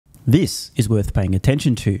This is worth paying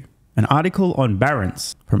attention to. An article on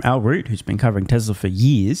Barron's from Al Root, who's been covering Tesla for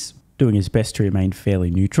years, doing his best to remain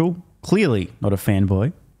fairly neutral, clearly not a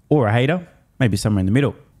fanboy, or a hater, maybe somewhere in the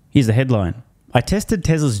middle. Here's the headline. I tested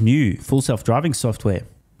Tesla's new full self-driving software.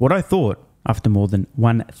 What I thought after more than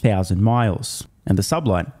 1,000 miles. And the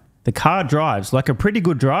subline, the car drives like a pretty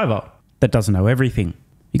good driver that doesn't know everything.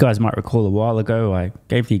 You guys might recall a while ago, I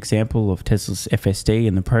gave the example of Tesla's FSD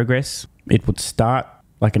and the progress. It would start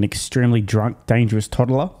like an extremely drunk, dangerous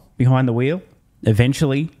toddler behind the wheel,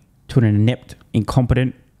 eventually to an inept,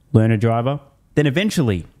 incompetent learner driver, then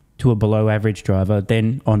eventually to a below average driver,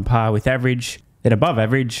 then on par with average, then above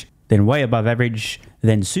average, then way above average,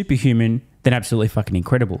 then superhuman, then absolutely fucking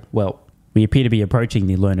incredible. Well, we appear to be approaching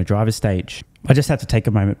the learner driver stage. I just have to take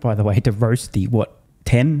a moment, by the way, to roast the,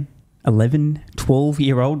 10, 11,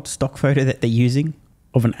 12-year-old stock photo that they're using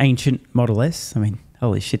of an ancient Model S. I mean,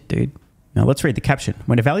 holy shit, dude. Now let's read the caption.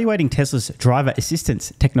 When evaluating Tesla's driver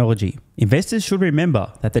assistance technology, investors should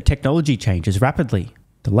remember that the technology changes rapidly.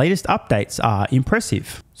 The latest updates are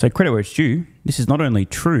impressive. So credit where it's due, this is not only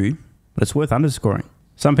true, but it's worth underscoring.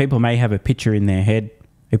 Some people may have a picture in their head,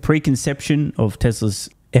 a preconception of Tesla's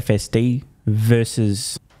FSD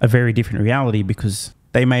versus a very different reality because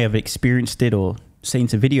they may have experienced it or seen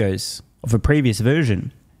some videos of a previous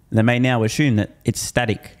version. And they may now assume that it's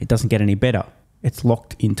static, it doesn't get any better, it's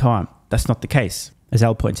locked in time. That's not the case. As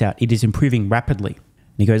Al points out, it is improving rapidly.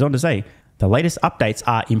 And he goes on to say, the latest updates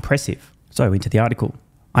are impressive. So into the article.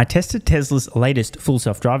 I tested Tesla's latest full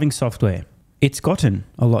self-driving software. It's gotten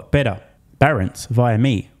a lot better. Barron's, via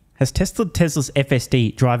me, has tested Tesla's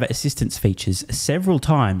FSD driver assistance features several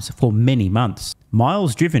times for many months.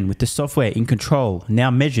 Miles driven with the software in control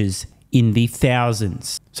now measures in the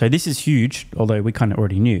thousands. So this is huge, although we kind of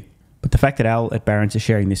already knew. But the fact that Al at Barron's is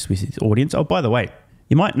sharing this with his audience, oh, by the way,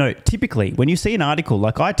 you might note, typically, when you see an article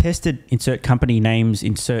like I tested, insert company names,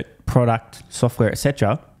 insert product, software,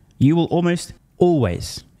 etc., you will almost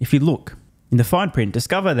always, if you look in the fine print,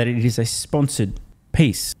 discover that it is a sponsored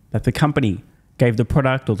piece, that the company gave the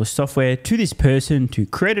product or the software to this person to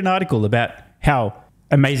create an article about how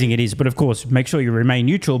amazing it is. But of course, make sure you remain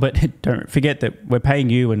neutral, but don't forget that we're paying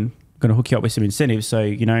you and going to hook you up with some incentives.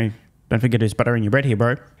 So, don't forget there's butter in your bread here,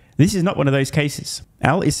 bro. This is not one of those cases.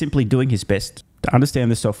 Al is simply doing his best to understand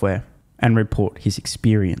the software and report his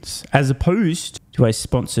experience, as opposed to a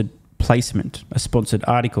sponsored placement, a sponsored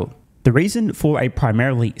article. The reason for a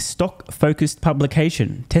primarily stock-focused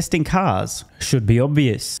publication testing cars should be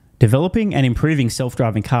obvious. Developing and improving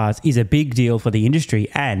self-driving cars is a big deal for the industry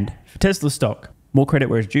and for Tesla stock. More credit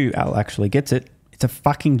where it's due, Al actually gets it. It's a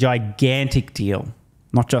fucking gigantic deal,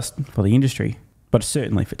 not just for the industry, but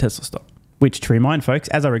certainly for Tesla stock. Which, to remind folks,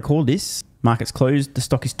 as I record this, market's closed, the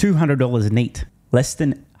stock is $200 neat, less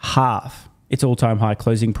than half its all-time high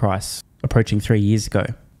closing price, approaching 3 years ago.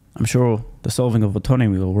 I'm sure the solving of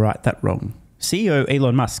autonomy will right that wrong. CEO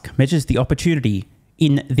Elon Musk measures the opportunity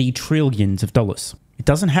in the trillions of dollars. It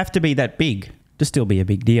doesn't have to be that big to still be a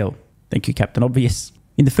big deal. Thank you, Captain Obvious.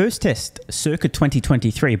 In the first test, circa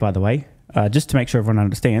 2023, by the way, just to make sure everyone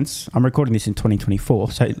understands, I'm recording this in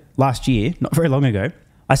 2024, so last year, not very long ago,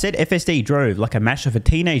 I said FSD drove like a mash of a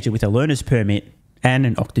teenager with a learner's permit and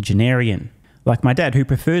an octogenarian, like my dad who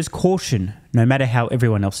prefers caution no matter how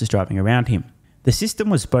everyone else is driving around him. The system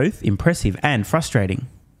was both impressive and frustrating.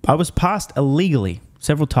 I was passed illegally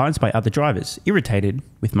several times by other drivers, irritated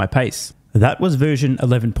with my pace. That was version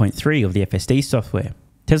 11.3 of the FSD software.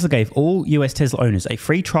 Tesla gave all US Tesla owners a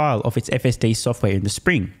free trial of its FSD software in the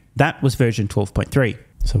spring. That was version 12.3.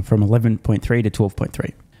 So from 11.3 to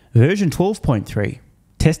 12.3. Version 12.3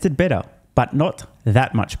 tested better, but not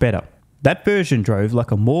that much better. That version drove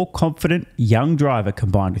like a more confident young driver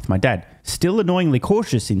combined with my dad, still annoyingly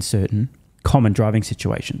cautious in certain common driving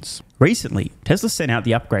situations. Recently, Tesla sent out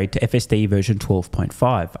the upgrade to FSD version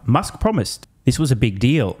 12.5. Musk promised this was a big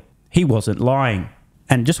deal. He wasn't lying.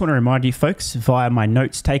 And just want to remind you folks, via my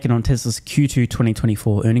notes taken on Tesla's Q2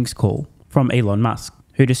 2024 earnings call from Elon Musk,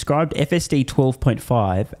 who described FSD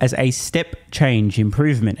 12.5 as a step change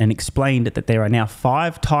improvement and explained that there are now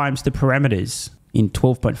 5 times the parameters in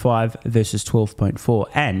 12.5 versus 12.4,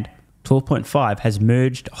 and 12.5 has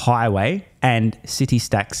merged highway and city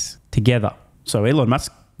stacks together. So Elon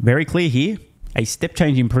Musk, very clear here, a step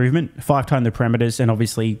change improvement, 5 times the parameters, and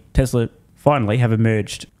obviously Tesla finally have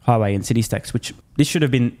merged highway and city stacks, which this should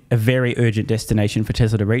have been a very urgent destination for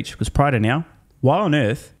Tesla to reach, because prior to now, why on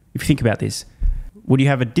earth, if you think about this, would you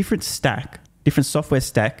have a different stack, different software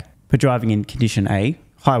stack for driving in condition A,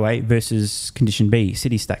 highway, versus condition B,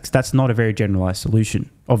 city stacks? That's not a very generalized solution.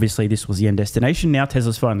 Obviously, this was the end destination. Now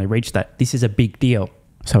Tesla's finally reached that. This is a big deal.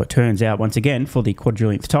 So it turns out, once again, for the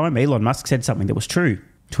quadrillionth time, Elon Musk said something that was true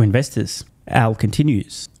to investors. Al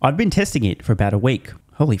continues, I've been testing it for about a week.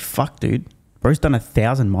 Holy fuck, dude. Bro's done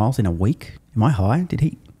 1,000 miles in a week? Am I high? Did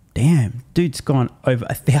he? Damn, dude's gone over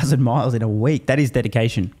 1,000 miles in a week. That is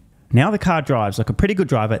dedication. Now the car drives like a pretty good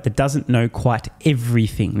driver that doesn't know quite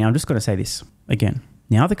everything. Now I'm just going to say this again.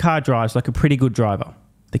 Now the car drives like a pretty good driver.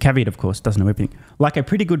 The caveat, of course, doesn't know everything. Like a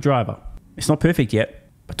pretty good driver. It's not perfect yet,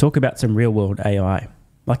 but talk about some real world AI.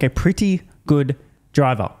 Like a pretty good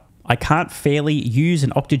driver. I can't fairly use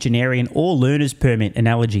an octogenarian or learner's permit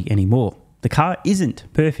analogy anymore. The car isn't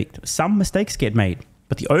perfect. Some mistakes get made,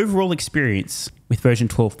 but the overall experience with version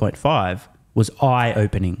 12.5 was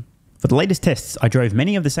eye-opening. For the latest tests, I drove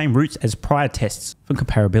many of the same routes as prior tests for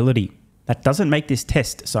comparability. That doesn't make this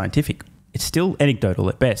test scientific. It's still anecdotal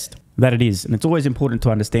at best. That it is, and it's always important to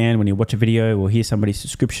understand when you watch a video or hear somebody's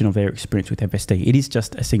description of their experience with FSD. It is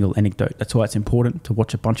just a single anecdote. That's why it's important to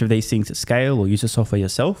watch a bunch of these things at scale or use the software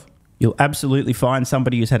yourself. You'll absolutely find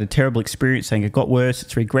somebody who's had a terrible experience saying it got worse,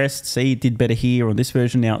 it's regressed, see, it did better here on this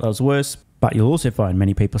version, now it does worse. But you'll also find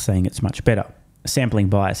many people saying it's much better. Sampling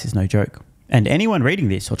bias is no joke. And anyone reading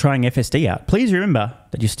this or trying FSD out, please remember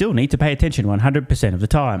that you still need to pay attention 100% of the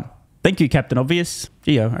time. Thank you, Captain Obvious.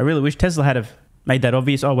 Geo, I really wish Tesla had have made that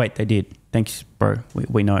obvious. Oh wait, they did. Thanks, bro.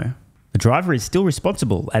 We know. The driver is still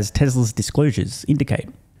responsible, as Tesla's disclosures indicate.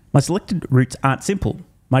 My selected routes aren't simple.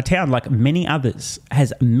 My town, like many others,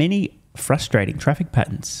 has many frustrating traffic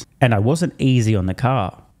patterns, and I wasn't easy on the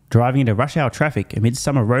car, driving into rush hour traffic amid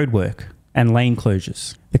summer roadwork and lane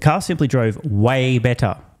closures. The car simply drove way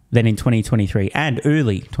better than in 2023 and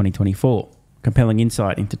early 2024. Compelling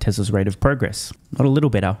insight into Tesla's rate of progress. Not a little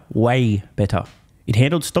better, way better. It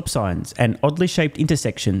handled stop signs and oddly shaped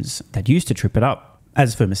intersections that used to trip it up.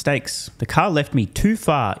 As for mistakes, the car left me too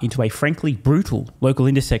far into a frankly brutal local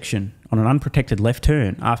intersection on an unprotected left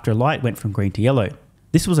turn after a light went from green to yellow.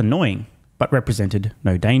 This was annoying, but represented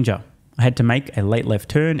no danger. I had to make a late left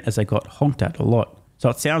turn as I got honked at a lot. So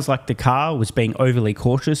it sounds like the car was being overly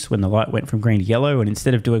cautious when the light went from green to yellow, and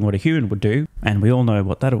instead of doing what a human would do, and we all know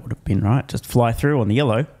what that would have been, right? Just fly through on the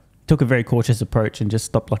yellow, took a very cautious approach and just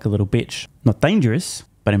stopped like a little bitch. Not dangerous,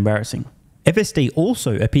 but embarrassing. FSD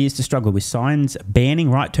also appears to struggle with signs banning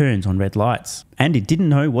right turns on red lights, and it didn't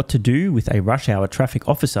know what to do with a rush hour traffic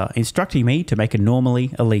officer instructing me to make a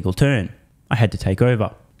normally illegal turn. I had to take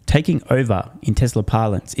over. Taking over in Tesla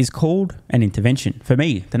parlance is called an intervention. For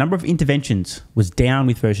me, the number of interventions was down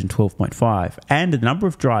with version 12.5, and the number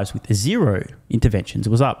of drives with 0 interventions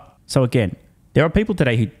was up. So again, there are people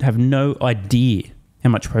today who have no idea how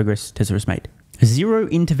much progress Tesla has made. 0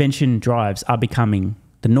 intervention drives are becoming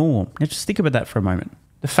the norm. Now just think about that for a moment.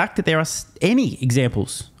 The fact that there are any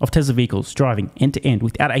examples of Tesla vehicles driving end to end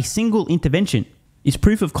without a single intervention is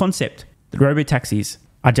proof of concept that robotaxis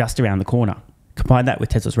are just around the corner. Combine that with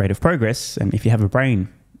Tesla's rate of progress, and if you have a brain,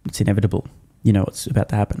 it's inevitable. You know what's about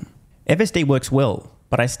to happen. FSD works well,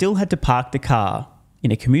 but I still had to park the car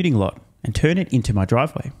in a commuting lot and turn it into my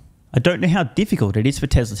driveway. I don't know how difficult it is for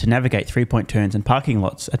Tesla to navigate three-point turns and parking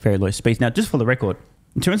lots at very low speeds. Now, just for the record,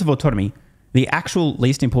 in terms of autonomy, the actual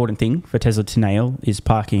least important thing for Tesla to nail is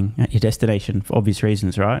parking at your destination for obvious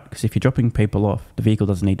reasons, right? Because if you're dropping people off, the vehicle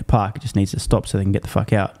doesn't need to park, it just needs to stop so they can get the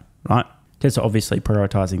fuck out, right? Tesla obviously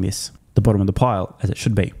prioritizing this, the bottom of the pile, as it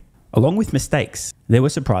should be. Along with mistakes, there were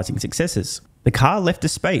surprising successes. The car left a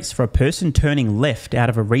space for a person turning left out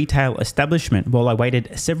of a retail establishment while I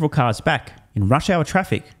waited several cars back in rush hour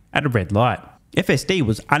traffic at a red light. FSD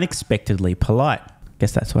was unexpectedly polite.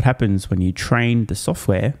 Guess that's what happens when you train the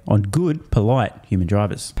software on good, polite human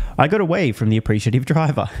drivers. I got away from the appreciative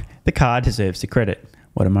driver. The car deserves the credit.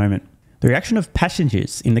 What a moment. The reaction of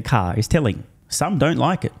passengers in the car is telling. Some don't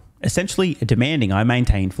like it, essentially demanding I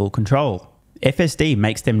maintain full control. FSD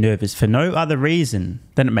makes them nervous for no other reason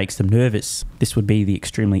than it makes them nervous. This would be the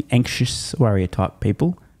extremely anxious warrior type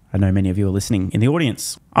people. I know many of you are listening in the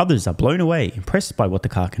audience. Others are blown away, impressed by what the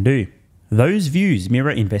car can do. Those views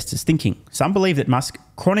mirror investors' thinking. Some believe that Musk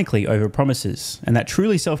chronically overpromises and that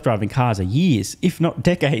truly self-driving cars are years, if not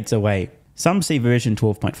decades away. Some see version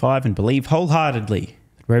 12.5 and believe wholeheartedly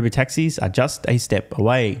that robotaxis are just a step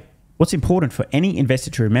away. What's important for any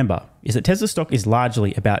investor to remember is that Tesla stock is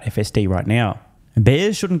largely about FSD right now. And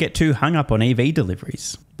bears shouldn't get too hung up on EV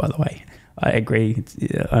deliveries, by the way. I agree.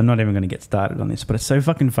 I'm not even going to get started on this, but it's so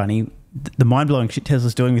fucking funny. The mind-blowing shit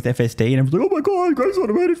Tesla's doing with FSD, and everyone's like, oh my god, gross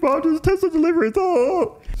automotive margins, Tesla deliveries,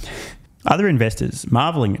 oh. Other investors,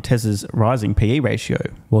 marveling at Tesla's rising PE ratio,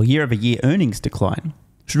 while year-over-year earnings decline,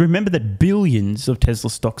 should remember that billions of Tesla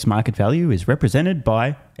stock's market value is represented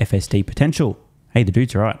by FSD potential. Hey, the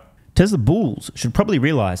dude's right. Tesla bulls should probably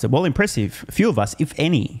realize that while impressive, few of us, if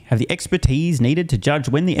any, have the expertise needed to judge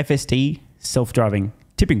when the FSD self-driving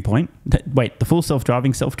tipping point, the full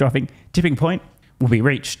self-driving tipping point will be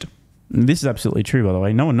reached. And this is absolutely true, by the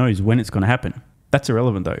way. No one knows when it's going to happen. That's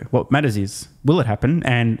irrelevant though. What matters is, will it happen,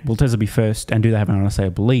 and will Tesla be first, and do they have an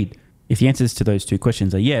unassailable lead? If the answers to those two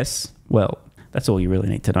questions are yes, well, that's all you really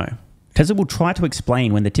need to know. Tesla will try to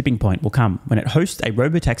explain when the tipping point will come when it hosts a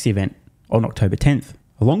Robotaxi event on October 10th,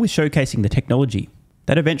 along with showcasing the technology.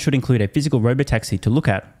 That event should include a physical Robotaxi to look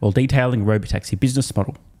at while detailing a Robotaxi business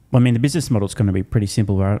model. I mean, the business model is going to be pretty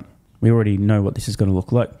simple, right? We already know what this is going to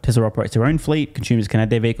look like. Tesla operates their own fleet. Consumers can add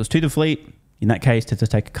their vehicles to the fleet. In that case, Tesla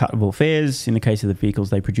take a cut of all fares. In the case of the vehicles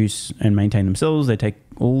they produce and maintain themselves, they take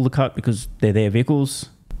all the cut because they're their vehicles.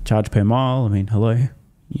 Charge per mile. I mean, hello.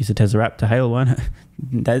 Use the Tesla app to hail one.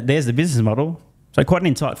 There's the business model. So quite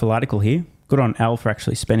an insightful article here. Good on Al for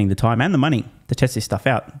actually spending the time and the money to test this stuff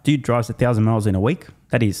out. Dude drives 1,000 miles in a week.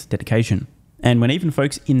 That is dedication. And when even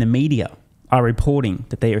folks in the media are reporting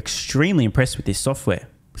that they are extremely impressed with this software,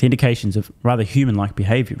 with indications of rather human-like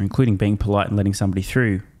behavior, including being polite and letting somebody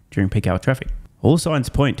through during peak hour traffic. All signs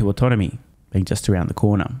point to autonomy being just around the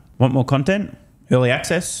corner. Want more content? Early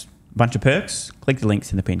access? A bunch of perks? Click the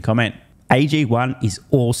links in the pinned comment. AG1 is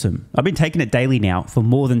awesome. I've been taking it daily now for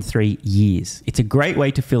more than 3 years. It's a great way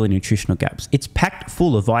to fill in nutritional gaps. It's packed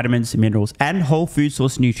full of vitamins, minerals, and whole food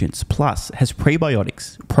source nutrients, plus has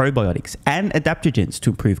prebiotics, probiotics, and adaptogens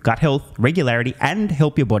to improve gut health, regularity, and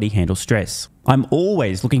help your body handle stress. I'm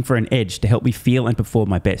always looking for an edge to help me feel and perform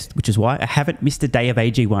my best, which is why I haven't missed a day of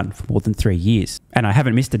AG1 for more than 3 years. And I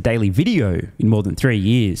haven't missed a daily video in more than 3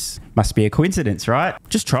 years. Must be a coincidence, right?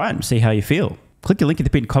 Just try it and see how you feel. Click the link in the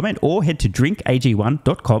pinned comment or head to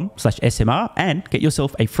drinkag1.com/SMR and get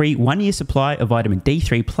yourself a free 1-year supply of vitamin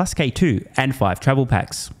D3 plus K2 and 5 travel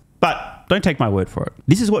packs. But don't take my word for it.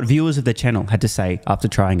 This is what viewers of the channel had to say after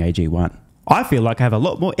trying AG1. I feel like I have a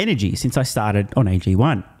lot more energy since I started on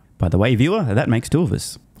AG1. By the way, viewer, that makes 2 of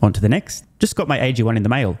us. On to the next. Just got my AG1 in the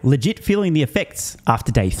mail. Legit feeling the effects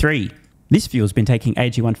after day 3. This viewer's been taking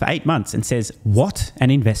AG1 for 8 months and says, what an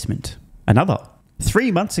investment. Another.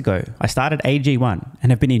 3 months ago, I started AG1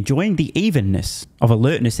 and have been enjoying the evenness of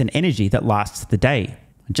alertness and energy that lasts the day.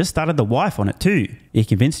 I just started the wife on it too. Are you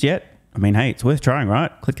convinced yet? I mean, hey, it's worth trying,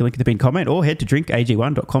 right? Click the link in the pinned comment or head to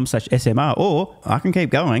drinkag1.com/SMR, or I can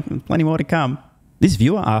keep going. There's plenty more to come. This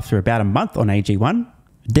viewer, after about a month on AG1,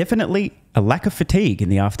 definitely a lack of fatigue in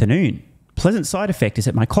the afternoon. Pleasant side effect is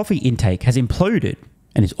that my coffee intake has imploded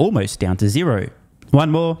and is almost down to 0.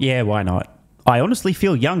 One more? Yeah, why not? I honestly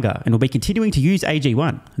feel younger and will be continuing to use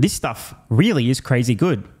AG1. This stuff really is crazy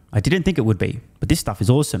good. I didn't think it would be, but this stuff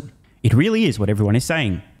is awesome. It really is what everyone is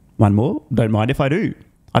saying. One more? Don't mind if I do.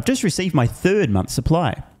 I've just received my 3rd month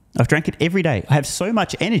supply. I've drank it every day. I have so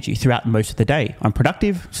much energy throughout most of the day. I'm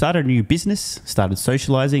productive, started a new business, started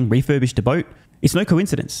socializing, refurbished a boat. It's no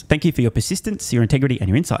coincidence. Thank you for your persistence, your integrity, and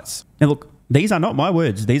your insights. Now look, these are not my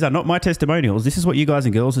words. These are not my testimonials. This is what you guys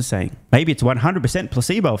and girls are saying. Maybe it's 100%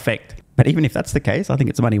 placebo effect. But even if that's the case, I think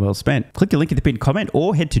it's money well spent. Click the link in the pinned comment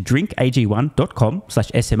or head to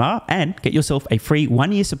drinkag1.com/SMR and get yourself a free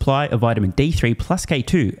 1-year supply of vitamin D3 plus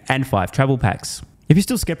K2 and 5 travel packs. If you're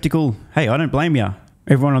still skeptical, hey, I don't blame you.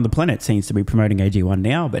 Everyone on the planet seems to be promoting AG1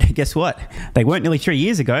 now, but guess what? They weren't nearly 3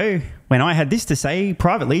 years ago when I had this to say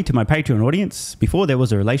privately to my Patreon audience before there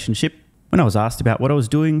was a relationship, when I was asked about what I was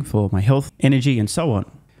doing for my health, energy, and so on.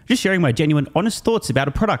 Just sharing my genuine, honest thoughts about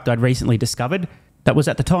a product I'd recently discovered that was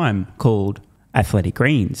at the time called Athletic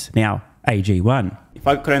Greens, now AG1. If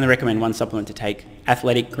I could only recommend one supplement to take,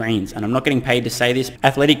 Athletic Greens, and I'm not getting paid to say this,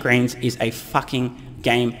 Athletic Greens is a fucking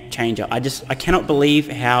game changer. I cannot believe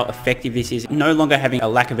how effective this is. No longer having a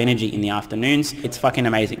lack of energy in the afternoons. It's fucking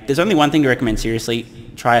amazing. There's only one thing to recommend, seriously.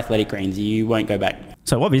 Try Athletic Greens. You won't go back.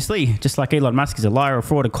 So obviously, just like Elon Musk is a liar, a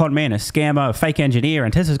fraud, a con man, a scammer, a fake engineer,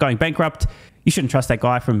 and Tesla's going bankrupt, you shouldn't trust that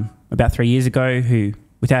guy from about 3 years ago who,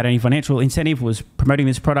 without any financial incentive, was promoting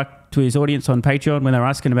this product to his audience on Patreon when they were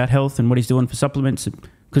asking about health and what he's doing for supplements.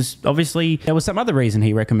 Because obviously, there was some other reason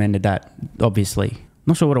he recommended that, obviously.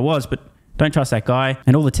 Not sure what it was, but don't trust that guy.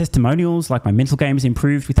 And all the testimonials, like my mental game has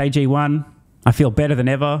improved with AG1. I feel better than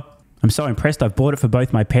ever. I'm so impressed I've bought it for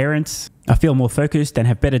both my parents. I feel more focused and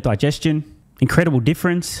have better digestion. Incredible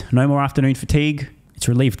difference. No more afternoon fatigue. It's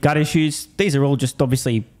relieved gut issues. These are all just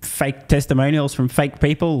obviously fake testimonials from fake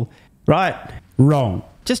people. Right? Wrong.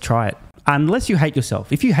 Just try it. Unless you hate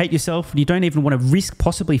yourself. If you hate yourself and you don't even want to risk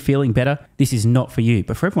possibly feeling better, this is not for you.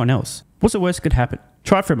 But for everyone else, what's the worst that could happen?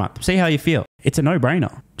 Try it for a month. See how you feel. It's a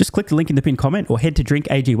no-brainer. Just click the link in the pinned comment or head to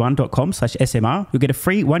drinkag1.com/SMR. You'll get a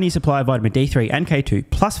free 1-year supply of vitamin D3 and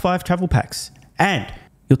K2 plus 5 travel packs. And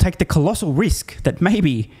you'll take the colossal risk that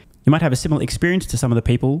maybe you might have a similar experience to some of the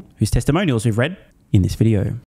people whose testimonials we've read in this video.